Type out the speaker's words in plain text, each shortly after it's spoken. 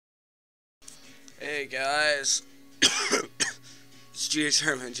Hey guys, it's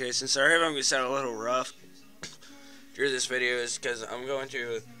Jason. Sorry if I'm gonna sound a little rough during this video, is because I'm going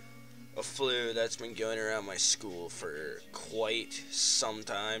through a flu that's been going around my school for quite some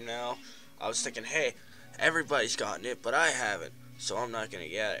time now. I was thinking, hey, everybody's gotten it, but I haven't, so I'm not gonna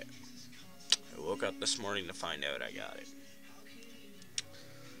get it. I woke up this morning to find out I got it.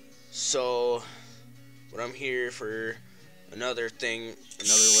 So, when I'm here for another layout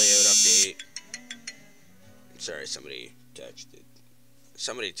update. Sorry, somebody texted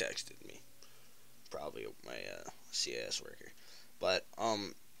me. Probably my CIS worker. But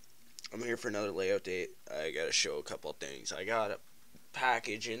I'm here for another layout date. I gotta show a couple things. I got a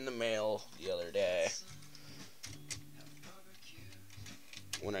package in the mail the other day.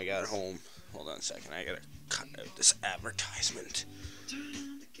 When I got home, hold on a second. I gotta cut out this advertisement.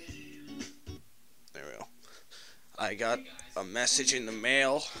 There we go. I got a message in the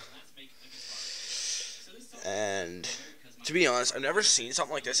mail. And to be honest, I've never seen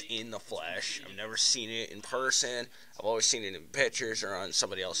something like this in the flesh. I've never seen it in person. I've always seen it in pictures or on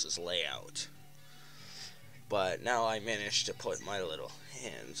somebody else's layout. But now I managed to put my little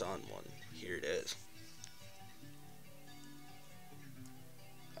hands on one. Here it is.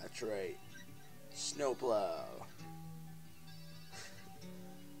 That's right. Snowplow.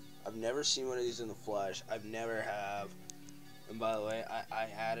 I've never seen one of these in the flesh. I've never have. And by the way, I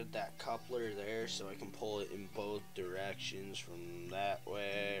added that coupler there so I can pull it in both directions, from that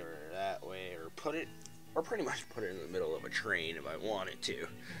way, or pretty much put it in the middle of a train if I wanted to.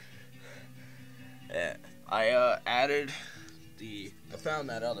 I found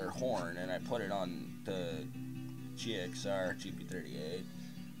that other horn and I put it on the GXR GP38.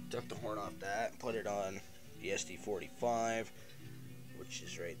 Took the horn off that, put it on the SD45, which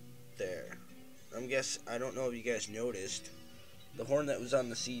is right there. I don't know if you guys noticed. The horn that was on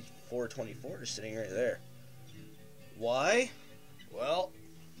the C424 is sitting right there. Why? Well,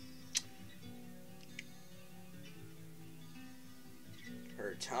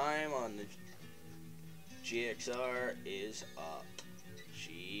 her time on the GXR is up.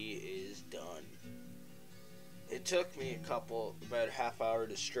 She is done. It took me about a half hour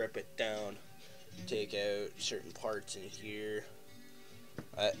to strip it down, take out certain parts in here.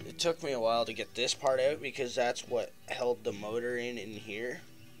 It took me a while to get this part out because that's what held the motor in here.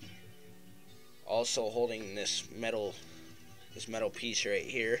 Also holding this metal piece right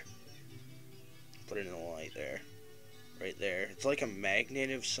here. Put it in the light there. Right there. It's like a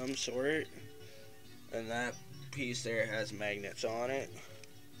magnet of some sort. And that piece there has magnets on it.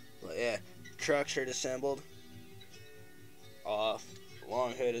 But yeah, truck shirt assembled. Off. The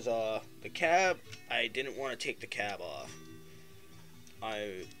long hood is off. The cab, I didn't want to take the cab off.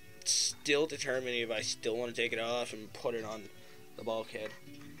 I'm still determining if I still want to take it off and put it on the bulkhead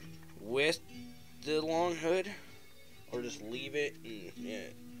with the long hood, or just leave it. And yeah,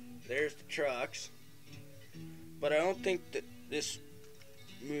 there's the trucks. But I don't think that this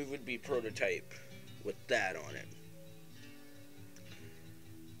move would be prototype with that on it,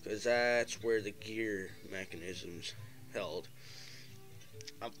 because that's where the gear mechanism's held.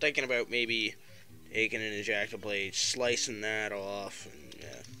 I'm thinking about maybe taking an ejector blade, slicing that off, and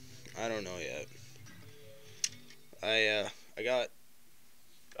yeah, I don't know yet. I got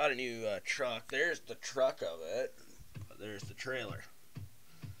a new truck. There's the truck of it. There's the trailer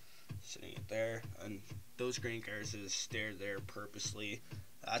sitting there, and those grain cars is stared there purposely.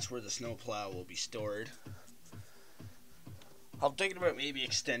 That's where the snowplow will be stored. I'm thinking about maybe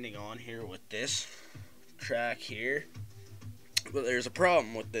extending on here with this track here, but there's a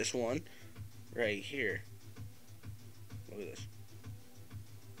problem with this one. Right here. Look at this.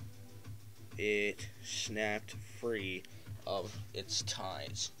 It snapped free of its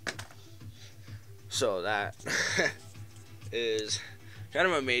ties. So that is kind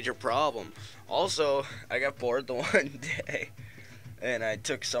of a major problem. Also, I got bored the one day and I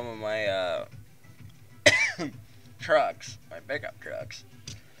took some of my trucks, my pickup trucks,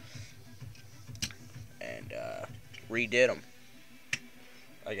 and redid them.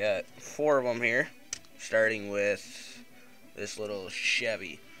 I got 4 of them here, starting with this little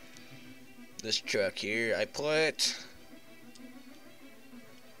Chevy. This truck here,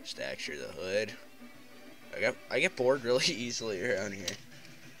 just to actually the hood. I get bored really easily around here.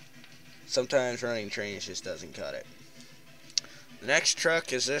 Sometimes running trains just doesn't cut it. The next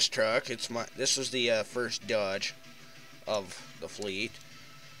truck is this truck. This was the first Dodge of the fleet.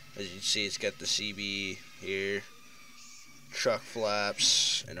 As you can see, it's got the CB here. Truck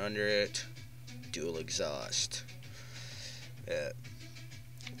flaps, and under it, dual exhaust.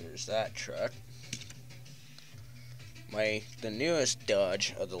 There's that truck. The newest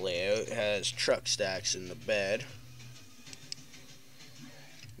Dodge of the layout has truck stacks in the bed,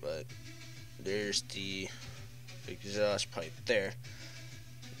 but there's the exhaust pipe there.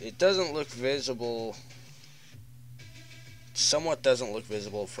 It doesn't look visible, somewhat doesn't look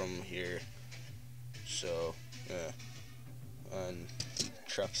visible from here, so and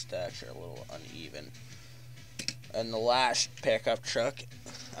truck stacks are a little uneven. And the last pickup truck,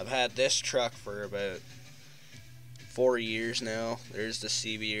 I've had this truck for about 4 years now. There's the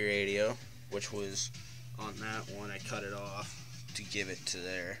CB radio, which was on that one. I cut it off to give it to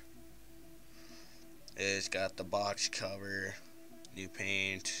there. It's got the box cover, new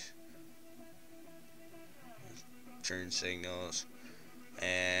paint, turn signals,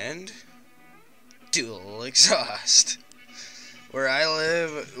 and dual exhaust. Where I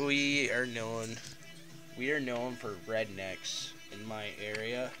live, we are known for rednecks in my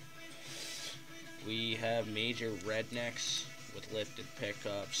area. We have major rednecks with lifted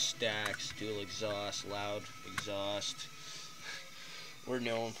pickups, stacks, dual exhaust, loud exhaust. We're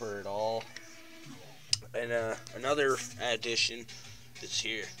known for it all. And another addition is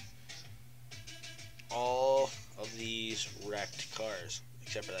here. All of these wrecked cars,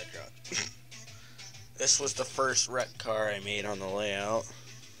 except for that truck. This was the first wrecked car I made on the layout.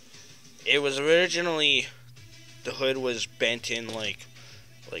 It was originally, the hood was bent in like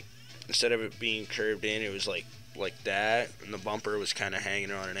instead of it being curved in, it was like that, and the bumper was kind of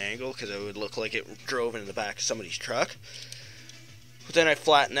hanging on an angle because it would look like it drove into the back of somebody's truck. But then I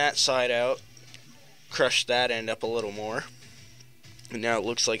flattened that side out, crushed that end up a little more, and now it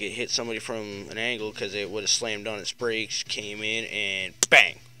looks like it hit somebody from an angle because it would have slammed on its brakes, came in, and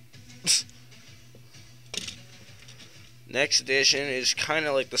bang! Next edition is kind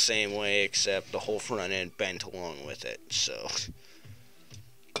of like the same way, except the whole front end bent along with it. So,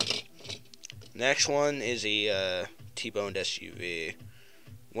 next one is a T-boned SUV.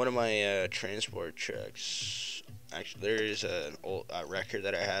 One of my transport trucks. Actually, there's a record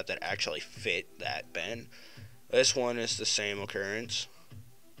that I had that actually fit that bend. This one is the same occurrence.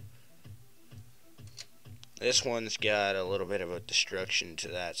 This one's got a little bit of a destruction to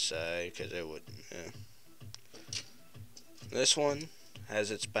that side because it would. This one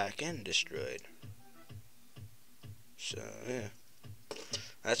has its back end destroyed. So, yeah.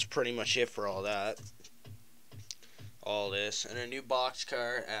 That's pretty much it for all that. All this. And a new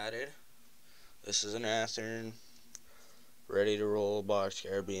boxcar added. This is an Athearn. Ready to roll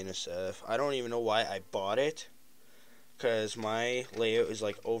boxcar BNSF. I don't even know why I bought it. Because my layout is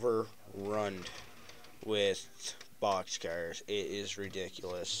like overrun with boxcars. It is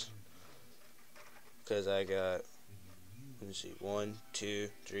ridiculous. Because I got... Let's see, 1, 2,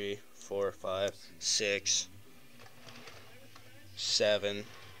 3, 4, 5, 6, 7,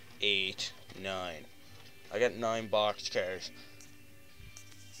 8, 9. I got 9 boxcars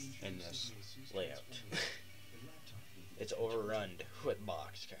in this layout. It's overrun with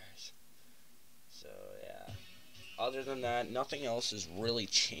boxcars. So, yeah. Other than that, nothing else has really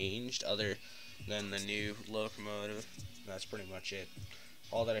changed other than the new locomotive. That's pretty much it.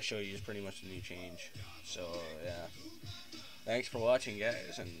 All that I show you is pretty much a new change. So, yeah. Thanks for watching,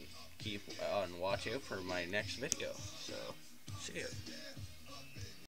 guys, and keep on watch out for my next video. So, see ya.